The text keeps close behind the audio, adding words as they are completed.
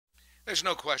There's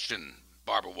no question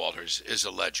Barbara Walters is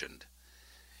a legend,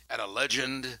 and a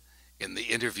legend in the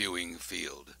interviewing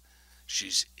field.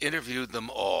 She's interviewed them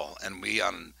all, and we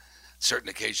on certain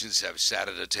occasions have sat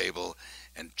at a table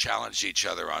and challenged each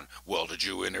other on, well, did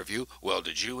you interview? Well,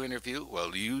 did you interview? Well,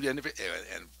 do you interview?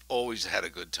 And always had a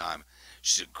good time.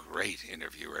 She's a great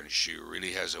interviewer, and she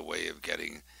really has a way of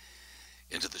getting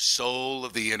into the soul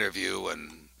of the interview,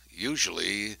 and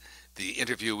usually the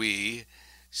interviewee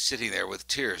sitting there with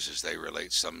tears as they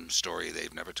relate some story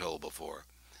they've never told before.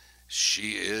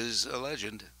 She is a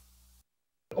legend.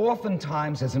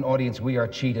 Oftentimes, as an audience, we are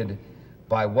cheated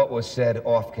by what was said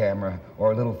off camera,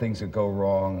 or little things that go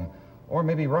wrong, or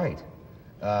maybe right.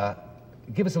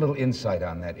 Give us a little insight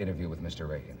on that interview with Mr.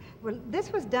 Reagan. Well,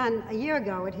 this was done a year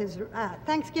ago at his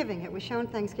Thanksgiving. It was shown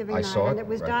Thanksgiving night, saw it, and it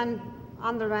was right. done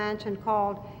on the ranch and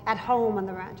called At Home on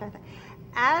the Ranch, I think.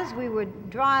 As we were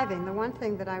driving, the one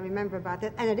thing that I remember about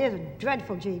this, and it is a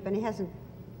dreadful Jeep, and he hasn't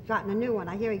gotten a new one.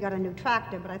 I hear he got a new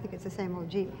tractor, but I think it's the same old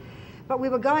Jeep. But we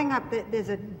were going up, there's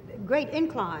a great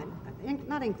incline.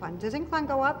 Not incline, does incline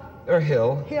go up? Or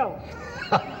hill. Hill.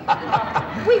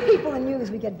 We people in news,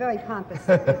 we get very pompous.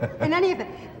 In any event,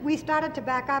 we started to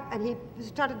back up, and he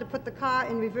started to put the car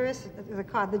in reverse,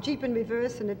 the Jeep in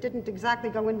reverse, and it didn't exactly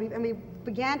go in reverse. And we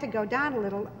began to go down a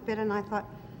little bit, and I thought,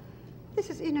 this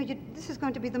is, this is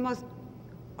going to be the most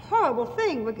horrible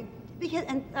thing.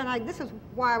 This is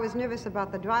why I was nervous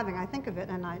about the driving. I think of it,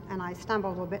 and I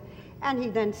stumbled a little bit. And he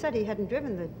then said he hadn't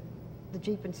driven the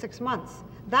Jeep in 6 months.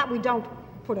 That we don't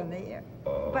put on the air.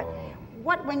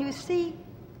 But when you see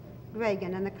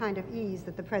Reagan and the kind of ease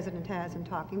that the president has in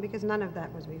talking, because none of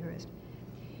that was rehearsed,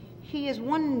 he is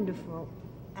wonderful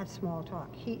at small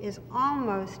talk. He is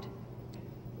almost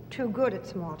too good at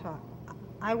small talk.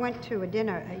 I went to a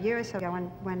dinner a year or so ago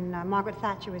when Margaret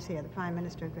Thatcher was here, the Prime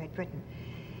Minister of Great Britain.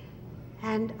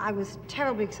 And I was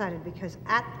terribly excited because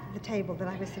at the table that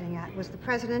I was sitting at was the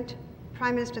President,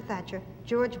 Prime Minister Thatcher,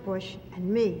 George Bush, and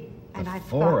me. And I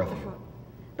thought,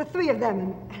 the three of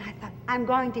them, and I thought, I'm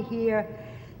going to hear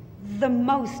the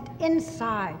most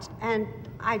insides. And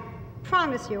I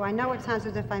promise you, I know it sounds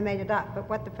as if I made it up, but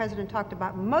what the President talked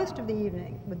about most of the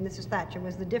evening with Mrs. Thatcher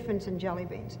was the difference in jelly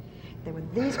beans. They were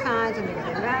these kinds, and they were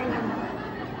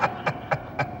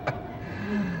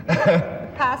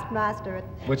past master.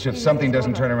 Which, if something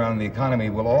doesn't turn around in the economy,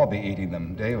 we'll all be eating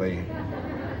them daily.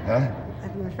 Huh?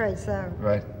 I'm afraid so.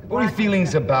 Right. What are your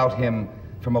feelings about him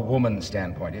from a woman's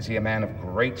standpoint? Is he a man of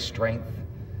great strength?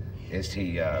 Is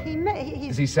he,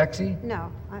 is he sexy?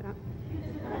 No, I don't.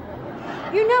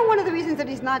 You know one of the reasons that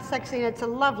he's not sexy, and it's a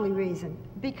lovely reason,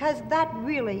 because that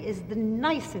really is the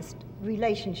nicest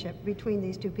relationship between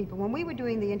these two people. When we were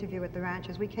doing the interview at the ranch,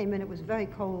 as we came in, it was very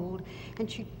cold, and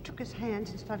she took his hands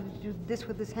and started to do this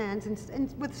with his hands,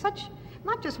 and with such,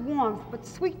 not just warmth, but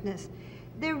sweetness.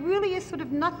 There really is sort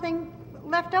of nothing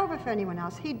left over for anyone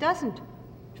else. He doesn't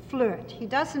flirt. He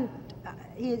doesn't,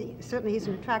 certainly he's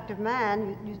an attractive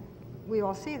man, we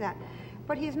all see that.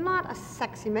 But he's not a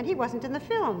sexy man. He wasn't in the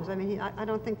films. I mean, I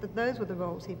don't think that those were the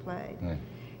roles he played. Right.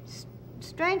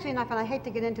 Strangely enough, and I hate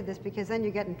to get into this because then you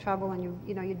get in trouble and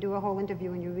you do a whole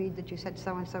interview and you read that you said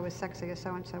so-and-so was sexy or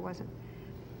so-and-so wasn't.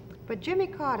 But Jimmy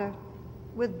Carter,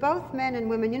 with both men and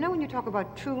women, you know when you talk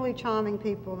about truly charming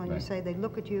people and right. You say they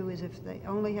look at you as if they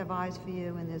only have eyes for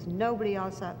you and there's nobody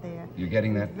else out there. You're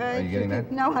getting that? Are you getting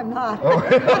that? No, I'm not. Oh.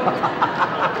 We're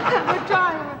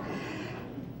trying.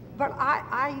 But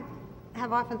I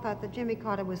have often thought that Jimmy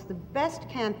Carter was the best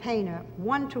campaigner,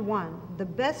 one-to-one, the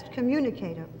best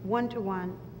communicator,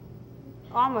 one-to-one,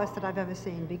 almost that I've ever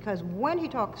seen, because when he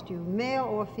talks to you, male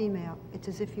or female, it's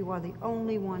as if you are the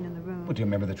only one in the room. Well, do you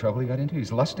remember the trouble he got into?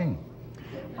 He's lusting.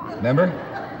 Remember?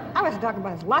 I wasn't talking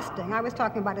about his lusting. I was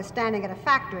talking about his standing at a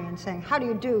factory and saying, how do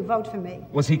you do, vote for me.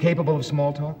 Was he capable of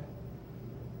small talk?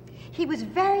 He was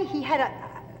he had a,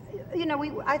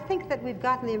 I think that we've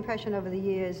gotten the impression over the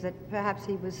years that perhaps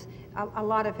he was, a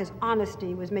lot of his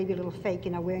honesty was maybe a little fake,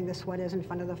 wearing the sweaters in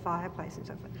front of the fireplace and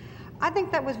so forth. I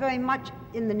think that was very much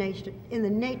in the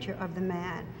nature of the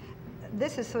man.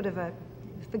 This is sort of a,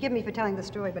 forgive me for telling the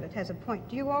story, but it has a point.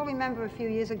 Do you all remember a few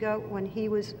years ago when he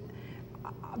was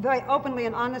very openly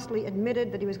and honestly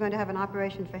admitted that he was going to have an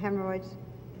operation for hemorrhoids?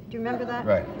 Do you remember that?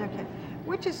 Right. Okay.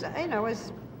 Which is,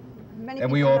 as many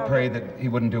and we all prayed that he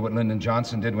wouldn't do what Lyndon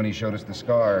Johnson did when he showed us the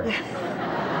scar. Yes, we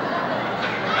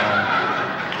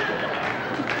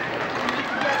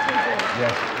did.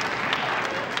 Yes.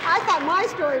 I thought my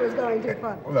story was going too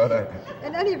far. No, no.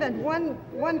 In any event,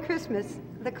 one Christmas,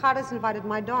 the Carters invited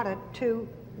my daughter to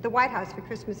the White House for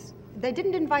Christmas. They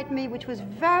didn't invite me, which was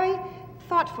very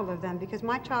thoughtful of them, because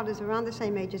my child is around the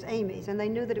same age as Amy's, and they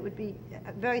knew that it would be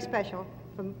very special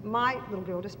for my little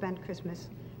girl to spend Christmas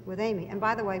with Amy. And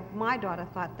by the way, my daughter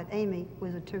thought that Amy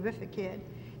was a terrific kid,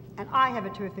 and I have a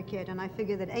terrific kid, and I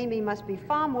figured that Amy must be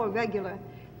far more regular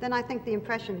than I think the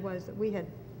impression was that we had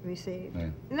received. Yeah.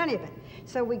 In any event,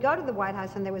 so we go to the White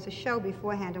House, and there was a show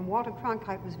beforehand, and Walter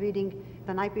Cronkite was reading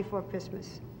The Night Before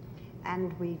Christmas.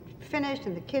 And we finished,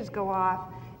 and the kids go off,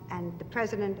 and the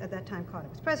president, at that time Carter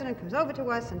was president, comes over to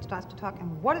us and starts to talk,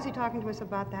 and what is he talking to us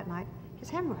about that night? His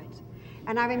hemorrhoids.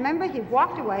 And I remember he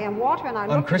walked away, and Walter and I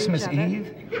looked at each other. On Christmas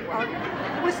Eve? Well,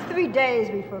 it was 3 days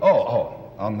before Christmas.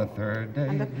 On the third day.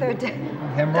 On the third day.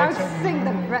 Hemorrhoids. Don't sing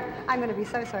the I'm going to be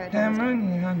so sorry.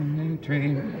 Hemorrhoid on the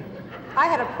tree. I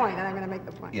had a point, and I'm going to make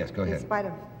the point. Yes, go ahead.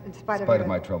 In spite of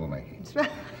my troublemaking.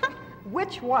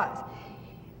 Which was,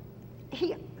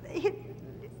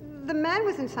 the man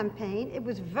was in some pain. It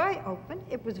was very open.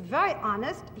 It was very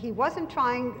honest. He wasn't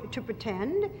trying to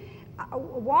pretend.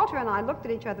 Walter and I looked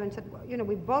at each other and said, well, you know,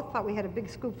 we both thought we had a big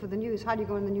scoop for the news. How do you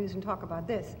go in the news and talk about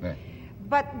this? Right.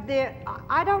 But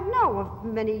I don't know of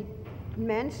many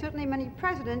men, certainly many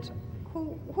presidents,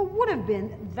 who would have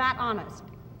been that honest.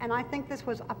 And I think this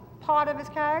was a part of his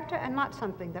character and not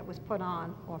something that was put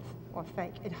on or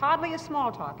fake. It hardly is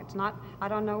small talk. It's not, I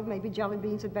don't know, maybe jelly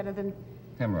beans are better than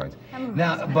hemorrhoids.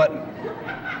 Hemorrhoids.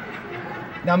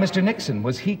 Now, Mr. Nixon,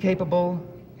 was he capable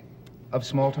of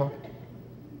small talk?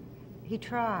 He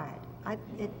tried.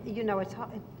 You know,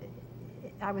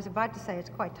 I was about to say it's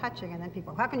quite touching, and then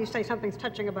people, how can you say something's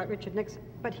touching about Richard Nixon?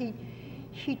 But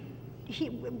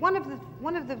one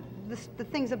of the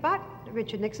things about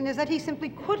Richard Nixon is that he simply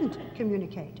couldn't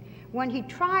communicate. When he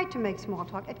tried to make small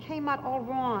talk, it came out all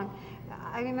wrong.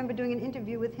 I remember doing an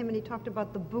interview with him, and he talked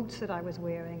about the boots that I was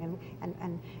wearing,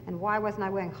 and why wasn't I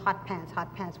wearing hot pants?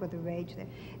 Hot pants were the rage there.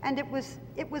 And it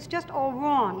was just all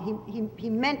wrong. He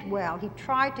meant well. He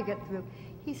tried to get through.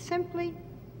 He simply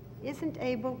isn't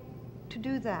able to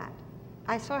do that.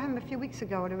 I saw him a few weeks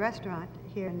ago at a restaurant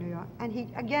here in New York, and he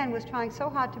again was trying so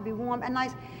hard to be warm and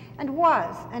nice, and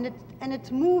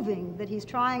it's moving that he's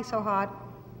trying so hard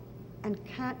and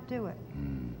can't do it.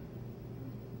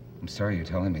 I'm sorry you're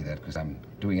telling me that, because I'm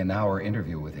doing an hour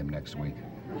interview with him next week.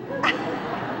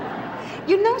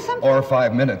 You know something? Or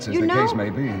 5 minutes, as the case may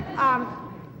be.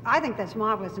 I think that's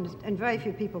marvelous, and very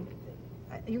few people,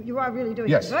 you are really doing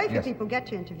yes, it. Very few yes. people get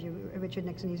to interview Richard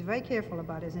Nixon. He's very careful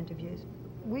about his interviews.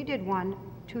 We did one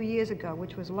 2 years ago,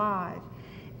 which was live.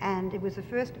 And it was the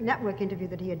first network interview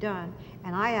that he had done.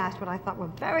 And I asked what I thought were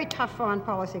very tough foreign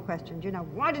policy questions. You know,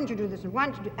 why didn't you do this? And why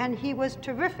didn't you do? And he was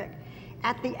terrific.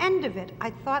 At the end of it, I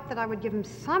thought that I would give him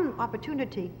some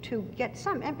opportunity to get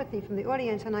some empathy from the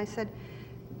audience. And I said,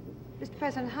 Mr.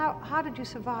 President, how did you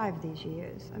survive these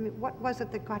years? I mean, what was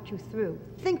it that got you through?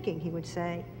 Thinking, he would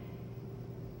say,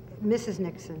 Mrs.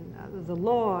 Nixon, the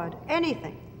Lord,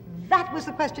 anything. That was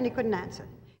the question he couldn't answer.